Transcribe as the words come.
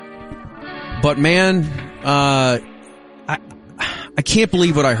But man, I can't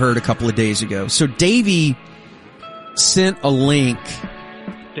believe what I heard a couple of days ago. So Davey sent a link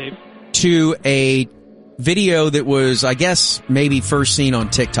to a video that was, I guess, maybe first seen on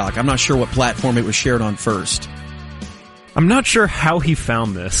TikTok. I'm not sure what platform it was shared on first. I'm not sure how he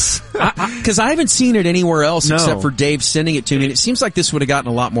found this. Because I haven't seen it anywhere else except for Dave sending it to me. And it seems like this would have gotten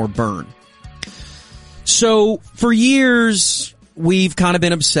a lot more burn. So for years, we've kind of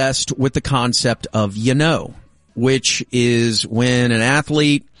been obsessed with the concept of which is when an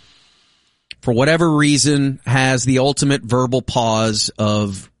athlete, for whatever reason, has the ultimate verbal pause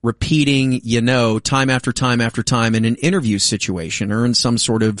of repeating time after time after time in an interview situation or in some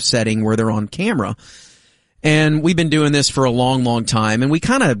sort of setting where they're on camera. And we've been doing this for a long, long time. And we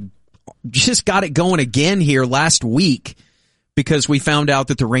kind of just got it going again here last week because we found out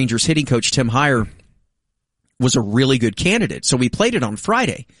that the Rangers hitting coach, Tim Heyer, was a really good candidate. So we played it on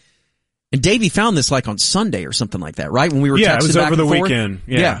Friday. And Davey found this like on Sunday or something like that, right? When we were texting it was back over the and forth. weekend.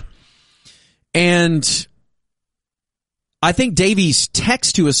 Yeah. And I think Davey's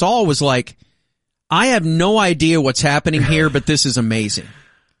text to us all was like, I have no idea what's happening here, but this is amazing.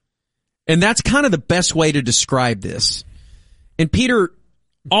 And that's kind of the best way to describe this. And Peter,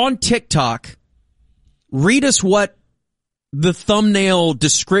 on TikTok, read us what the thumbnail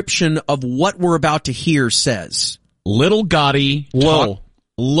description of what we're about to hear says. Lil Gotti, Lil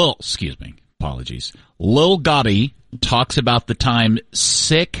Gotti talks about the time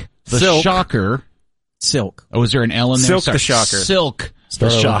Silk the Shocker. Silk. Oh, was there an L in there? Silk the Shocker. Silk the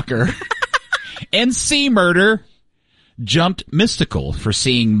Shocker. And C Murder jumped mystical for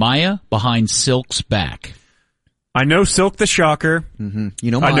seeing Maya behind Silk's back. I know Silk the Shocker. Mm-hmm.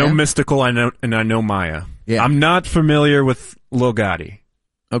 You know Maya. I know Mystical. I know Maya. Yeah. I'm not familiar with Lil Gotti.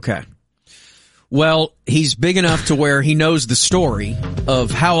 Okay. Well, he's big enough to where he knows the story of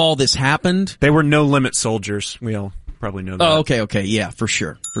how all this happened. They were No Limit soldiers. We all probably know that. Oh, okay. Yeah, for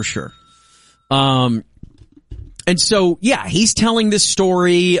sure. And so, yeah, he's telling this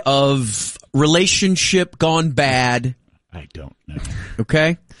story of relationship gone bad. I don't know.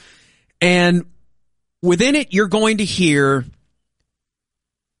 Okay. And within it, you're going to hear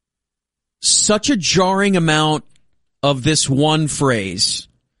such a jarring amount of this one phrase.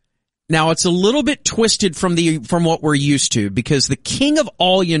 Now, it's a little bit twisted from what we're used to because the king of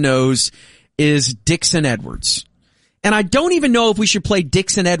all is Dixon Edwards. And I don't even know if we should play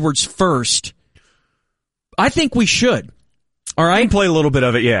Dixon Edwards first. I think we should. All right? We can play a little bit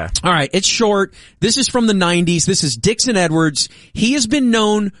of it, yeah. All right, it's short. This is from the 90s. This is Dixon Edwards. He has been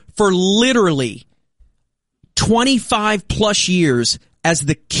known for literally 25 plus years as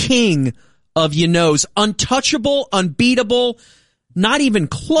the king of untouchable, unbeatable, not even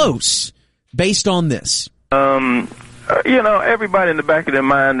close based on this. Everybody in the back of their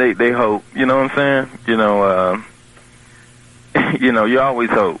mind, they hope, you know what I'm saying? You always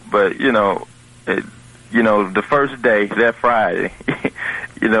hope, but, the first day, that Friday,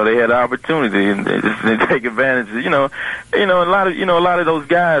 they had an opportunity and they take advantage of, a lot of those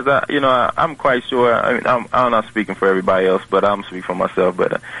guys, I'm quite sure, I'm not speaking for everybody else, but I'm speaking for myself,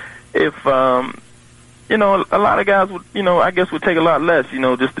 but if, a lot of guys would, I guess would take a lot less,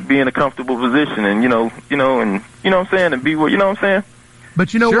 just to be in a comfortable position and, and, you know what I'm saying, and be what, you know what I'm saying?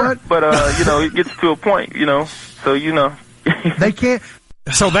 But you know what? But, it gets to a point, so, They can't.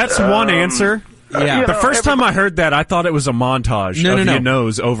 So that's one answer. Yeah. The first time I heard that, I thought it was a montage of your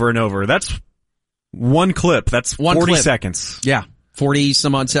nose over and over. That's one clip. That's 40 seconds. Yeah. 40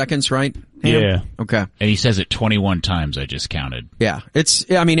 some odd seconds, right? Yeah. Okay. And he says it 21 times, I just counted. Yeah. It's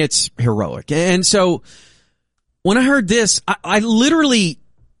heroic. And so when I heard this, I literally,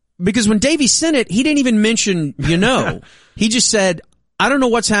 because when Davey sent it, he didn't even mention, he just said, I don't know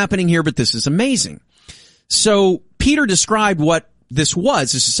what's happening here, but this is amazing. So Peter described what this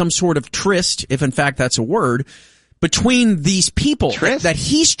was. This is some sort of tryst, if in fact that's a word, between these people that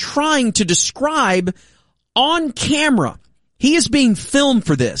he's trying to describe on camera. He is being filmed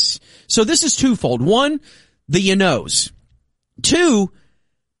for this. So this is twofold. One, the knows. Two,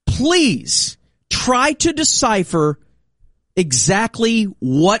 please try to decipher exactly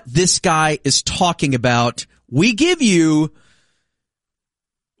what this guy is talking about. We give you,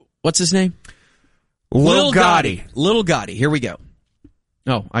 what's his name? Lil Gotti. Lil Gotti. Here we go.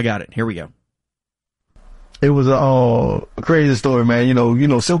 Oh, I got it. Here we go. It was a crazy story, man.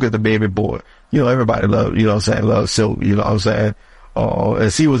 Silk is the baby boy. Everybody loves Silk,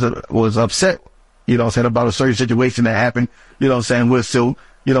 and she was upset, about a certain situation that happened, with Silk,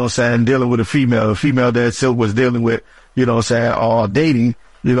 dealing with a female that Silk was dealing with, dating,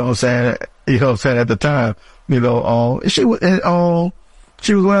 at the time, she was,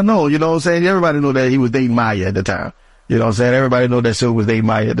 She was well known, you know what I'm saying? Everybody knew that he was dating Maya at the time. You know what I'm saying? Everybody knew that Silk was dating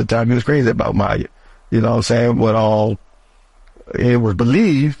Maya at the time. He was crazy about Maya. You know what I'm saying? But it was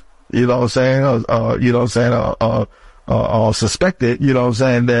believed, you know what I'm saying, suspected, you know what I'm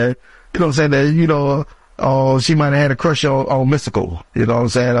saying, that, you know what I'm saying, that, she might have had a crush on Mystical, you know what I'm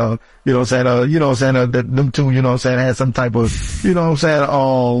saying, that them two, you know what I'm saying, had some type of, you know what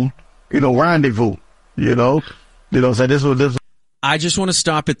I'm saying, rendezvous, you know what I'm saying, this. I just want to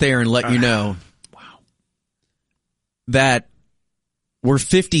stop it there and let you know, that we're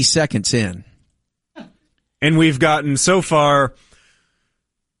 50 seconds in. And we've gotten so far,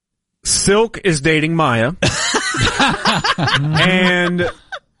 Silk is dating Maya. And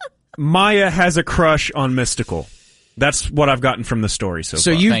Maya has a crush on Mystical. That's what I've gotten from the story so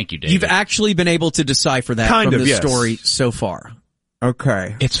far. Thank you, David. You've actually been able to decipher that from the story so far.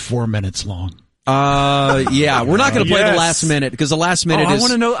 Okay. It's 4 minutes long. Yeah, we're not going to play the last minute because the last minute is. I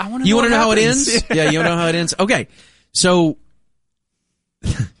want to know. You want to know how it ends? Yeah, you want to know how it ends? Okay. So,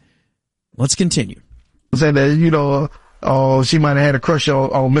 let's continue. Saying that, she might have had a crush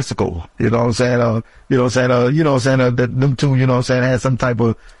on Mystical, you know what I'm saying, that them two, you know what I'm saying, had some type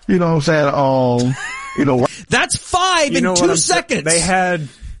of, you know what I'm saying, That's 5 in 2 seconds. They had,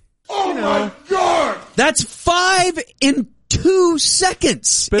 my God! That's 5 in 2 seconds.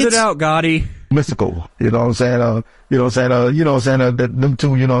 Spit it out, Gotti. Mystical, you know what I'm saying, that them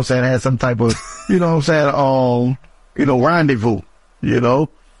two, you know what I'm saying, had some type of, you know what I'm saying, rendezvous, you know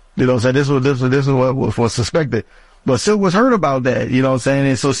what I'm saying, this was what was suspected. But Silk was hurt about that, you know what I'm saying,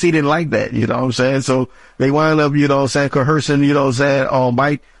 and so she didn't like that, you know what I'm saying, so they wound up, you know what I'm saying, coercing, you know what I'm saying,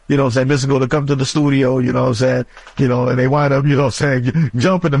 Mike, you know what I'm saying, Mystical to come to the studio, you know what I'm saying, and they wind up, you know what I'm saying,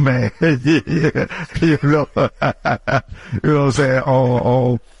 jumping the man, you know what I'm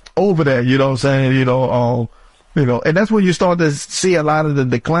saying, over that, you know what I'm saying, and that's when you start to see a lot of the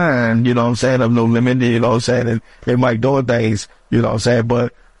decline, you know what I'm saying, of No Limit, you know what I'm saying, and Mike doing things, you know what I'm saying,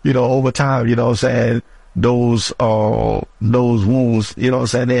 but, over time, you know what I'm saying, those wounds, you know what I'm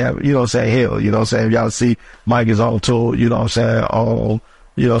saying, they have, you know what I'm saying, hell, you know what I'm saying, y'all see Mike is on tour, you know what I'm saying,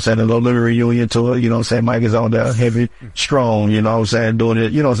 you know what I'm saying, the No Limit reunion tour, you know what I'm saying, Mike is on there heavy, strong, you know what I'm saying, doing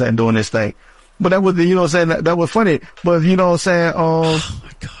it, you know what I'm saying, doing this thing. But that was, you know what I'm saying, that was funny, but you know what I'm saying, oh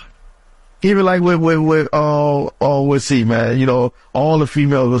my God. Even like with C, man, all the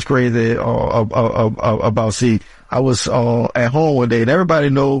females was crazy, about C. I was, at home one day and everybody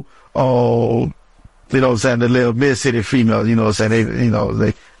know, you know what I'm saying, the little mid-city females, you know what I'm saying, they, you know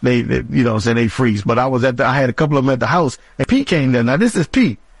what I'm saying, they freaks. But I had a couple of them at the house, and P came there. Now, this is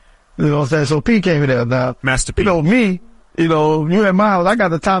P. You know what I'm saying? So P came in there. Now, Master P. Me, you at my house, I got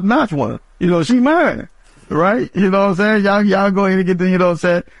the top-notch one. She mine. Right? You know what I'm saying? Y'all go ahead and get the, you know what I'm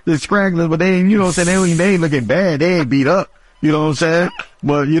saying, the scragglers, but they ain't, you know what I'm saying, they ain't looking bad. They ain't beat up. You know what I'm saying?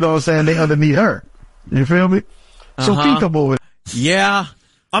 But, you know what I'm saying, they underneath her. You feel me? So P come over. Yeah.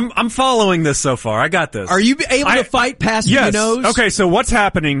 I'm following this so far. I got this. Are you able to fight past your nose? Okay, so what's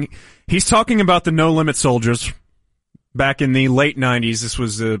happening? He's talking about the No Limit Soldiers back in the late 90s. This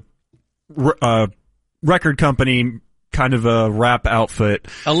was a record company, kind of a rap outfit.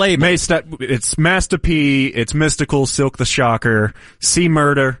 A label. It's Master P, it's Mystical, Silk the Shocker, C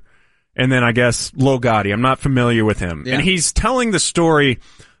Murder, and then I guess Lil Gotti. I'm not familiar with him. Yeah. And he's telling the story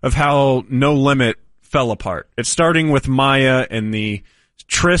of how No Limit fell apart. It's starting with Maya and the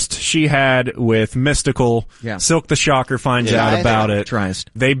tryst she had with Mystical. Yeah. Silk the Shocker finds out about it.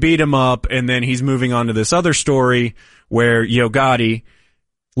 Tryst. They beat him up, and then he's moving on to this other story where Lil Gotti,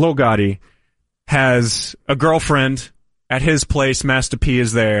 has a girlfriend at his place. Master P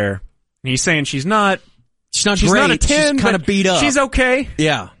is there. And he's saying she's not great. Not a 10, she's kind of beat up. She's okay.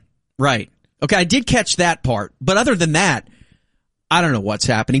 Yeah. Right. Okay, I did catch that part. But other than that, I don't know what's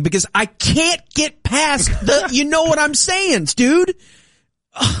happening because I can't get past the, you know what I'm saying, dude.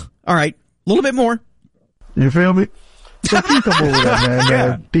 Ugh. All right. A little bit more. You feel me? So P come over there, man.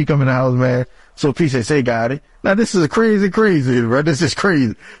 Yeah. P come in the house, man. So P say, Gotti. Now this is crazy, right? This is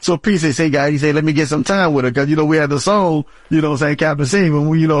crazy. So P say, Gotti, he say, let me get some time with her. Cause, we had the song, you know what I'm saying, Captain Sing, when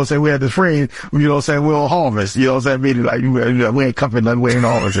we, you know what I'm saying, we had this friend, you know what I'm saying, we're on harvest. You know what I'm saying? Meaning like, we ain't cuffing nothing, we ain't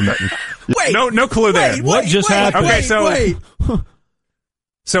harvest or nothing. Wait. No clue there. What just happened? Okay,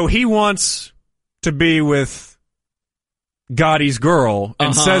 so he wants to be with Gotti's girl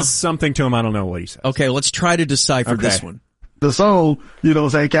and says something to him. I don't know what he says. Okay, let's try to decipher this one. The song, you know what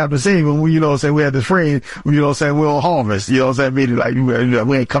I'm saying, Captain Sing, when we, you know what I'm saying, we had this friend, you know what I'm saying, we're on harvest. You know what I'm saying? Meaning like,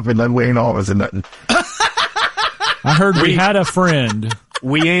 we ain't cuffing nothing, we ain't harvest or nothing. I heard we had a friend.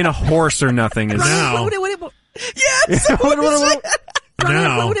 We ain't a horse or nothing. Yes!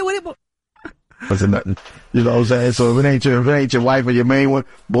 Now. wasn't nothing. You know what I'm saying? So if it ain't your wife or your main one,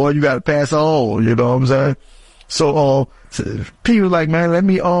 boy, you gotta pass her on. You know what I'm saying? So, P was like, man, let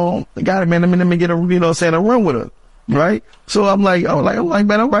me, got it, man. Let me get a, you know what I'm saying, a run with her. Right? So I'm like,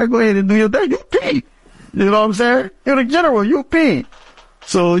 man, all right, go ahead and do your thing. You P. You know what I'm saying? You're the general, you P.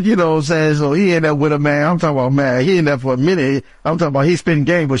 So, you know what I'm saying? So he ended up with her, man. I'm talking about, man, he ended up for a minute. I'm talking about he spitting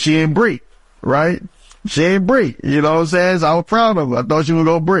game, but she ain't break. Right? She ain't break. You know what I'm saying? So I was proud of her. I thought she was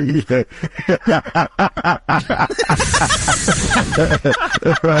gonna break.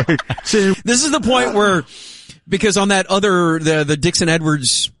 Right. This is the point where, because on that other, the Dixon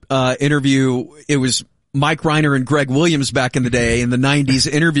Edwards, interview, it was Mike Reiner and Greg Williams back in the day in the 90s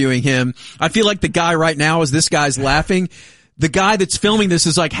interviewing him. I feel like the guy right now, as this guy's laughing, the guy that's filming this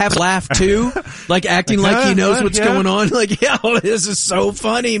is like, have a laugh too, like acting like he knows what's going on. Like, yeah, this is so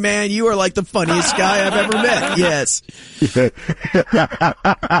funny, man. You are like the funniest guy I've ever met. Yes.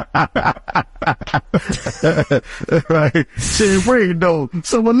 Right. Shit, weird though.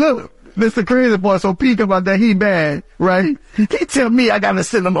 So look, this the crazy part. So P come out that he bad, right? He tell me I gotta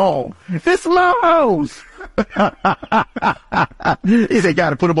send him home. This my house. He said,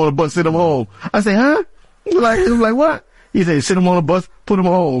 gotta put him on the bus, send him home. I say, huh? Like what? He said, send him on a bus, put him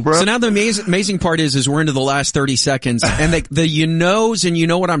home, bro. So now the amazing part is we're into the last 30 seconds, and the you knows and you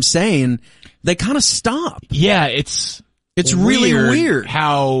know what I'm saying, they kind of stop. Yeah, it's really weird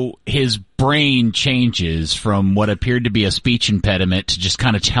how his brain changes from what appeared to be a speech impediment to just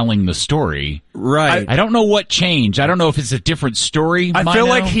kind of telling the story. Right. I don't know what changed. I don't know if it's a different story. I feel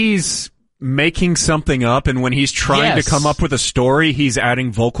like he's making something up, and when he's trying to come up with a story, he's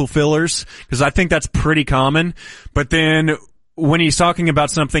adding vocal fillers, because I think that's pretty common. But then when he's talking about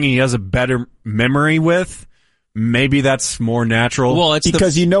something he has a better memory with, maybe that's more natural. Well, it's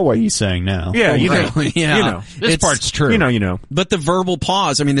because you know what he's saying now. Yeah, you know. Yeah. You know. This part's true. You know. But the verbal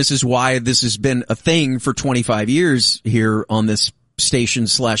pause, I mean, this is why this has been a thing for 25 years here on this station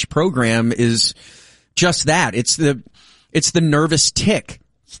 / program, is just that. It's the nervous tick.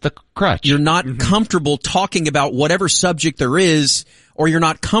 It's the crutch. You're not comfortable talking about whatever subject there is, or you're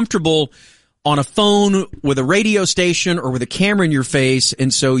not comfortable on a phone with a radio station or with a camera in your face,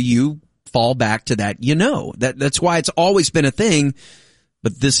 and so you fall back to that. That's why it's always been a thing.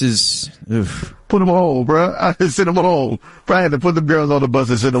 But this is, put them home, bro. I just sent them home. Probably had to put the girls on the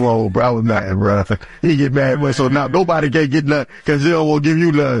bus and send them home, bro. I was mad, bro. He get mad, bro. So now nobody can get nothing because they don't want to give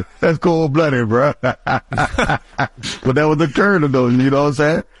you nothing. That's cold-blooded, bro. But that was the colonel, though. You know what I'm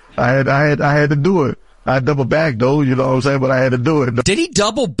saying? I had to do it. I double bag though, you know what I'm saying? But I had to do it. Did he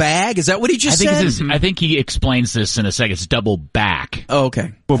double bag? Is that what he just said? I think he explains this in a second. It's double back. Oh,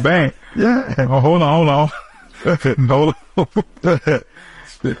 okay. Double bag. Yeah. Oh, hold on. Hold on.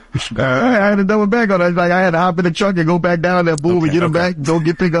 I had a double back on that. Like I had to hop in the truck and go back down there, boom, and get them back, go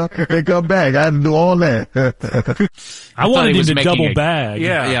get pick up, and come back. I had to do all that. I wanted him to double bag.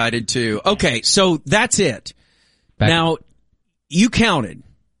 Yeah, I did too. Okay, so that's it. Now, you counted.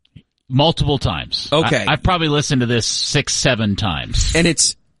 Multiple times. Okay. I've probably listened to this 6-7 times. And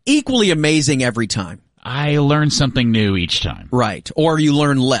it's equally amazing every time. I learn something new each time. Right. Or you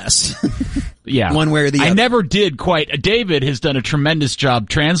learn less. Yeah. One way or the other. I never did quite. David has done a tremendous job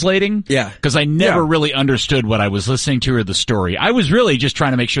translating. Yeah. Because I never really understood what I was listening to or the story. I was really just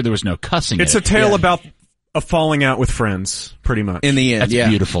trying to make sure there was no cussing. It's a tale about a falling out with friends, pretty much. In the end, That's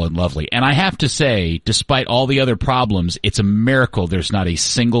beautiful and lovely. And I have to say, despite all the other problems, it's a miracle there's not a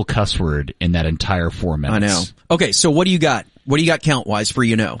single cuss word in that entire 4 minutes. I know. Okay, so what do you got? What do you got count-wise for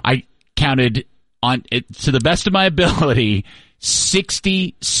I counted, on it to the best of my ability,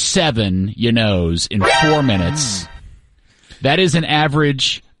 67 in 4 minutes. That is an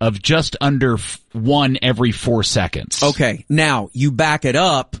average of just under 1 every 4 seconds. Okay, now you back it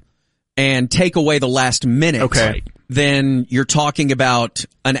up and take away the last minute. Okay. Then you're talking about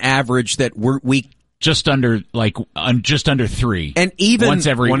an average that we just under 3. And even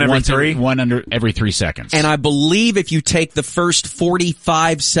one under every 3 seconds. And I believe if you take the first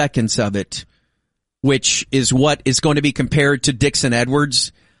 45 seconds of it, which is what is going to be compared to Dixon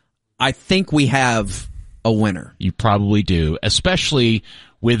Edwards, I think we have a winner. You probably do, especially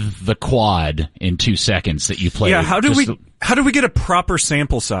with the quad in 2 seconds that you played. Yeah, how do we get a proper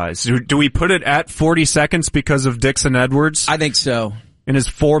sample size? Do we put it at 40 seconds because of Dixon Edwards? I think so. And is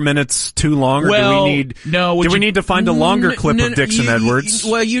 4 minutes too long, or do we need to find a longer clip of Dixon Edwards?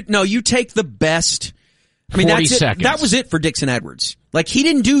 You take the best. I mean, 40 that's seconds. It. That was it for Dixon Edwards. Like, he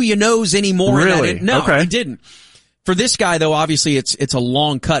didn't do anymore. Really? No, okay. He didn't. For this guy, though, obviously it's a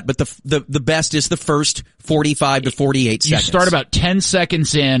long cut, but the best is the first 45 to 48 seconds. You start about 10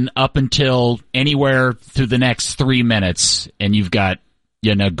 seconds in up until anywhere through the next 3 minutes, and you've got,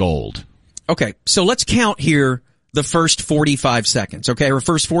 gold. Okay, so let's count here the first 45 seconds, okay? Or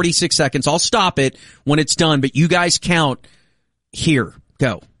first 46 seconds. I'll stop it when it's done, but you guys count here.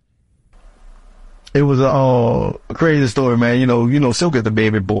 Go. It was a crazy story, man. You know, Silk is the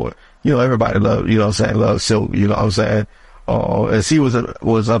baby boy. You know, everybody loves Silk, you know what I'm saying? And she was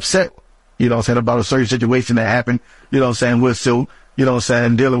upset, you know what I'm saying, about a certain situation that happened, you know what I'm saying, with Silk, you know what I'm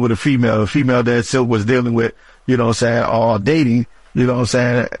saying, dealing with a female that Silk was dealing with, you know what I'm saying, dating, you know what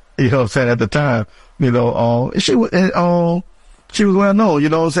I'm saying, at the time, you know, she was well known, you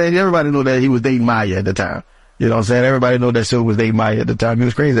know what I'm saying? Everybody knew that he was dating Maya at the time. You know what I'm saying? Everybody knew that Silk was dating Maya at the time. He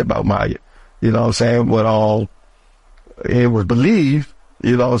was crazy about Maya. You know what I'm saying? But it was believed,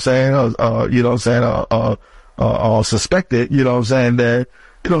 you know what I'm saying, suspected, you know what I'm saying, that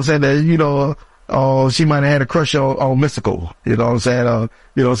she might have had a crush on Mystical, you know what I'm saying,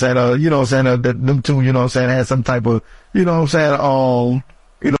 that them two, you know what I'm saying, had some type of, you know what I'm saying,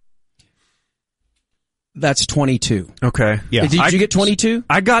 That's 22. Okay. Yeah. Did you get 22?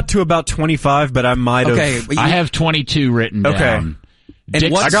 I got to about 25, but I might have. Okay. I have 22 written down. Okay.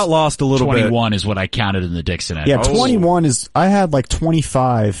 And I got lost a little 21 bit. 21 is what I counted in the Dixon Edwards. Yeah, 21 is, I had like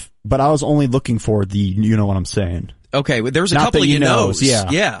 25, but I was only looking for the, you know what I'm saying. Okay, well, there was a couple of you knows.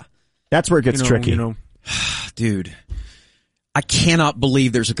 Yeah. That's where it gets tricky. Dude, I cannot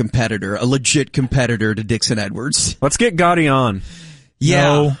believe there's a legit competitor to Dixon Edwards. Let's get Gotti on.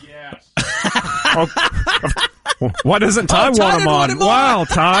 Yeah. No. Why doesn't Ty want him on? Wow,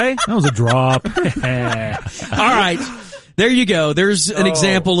 Ty. That was a drop. All right. There you go. There's an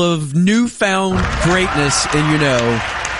example of newfound greatness in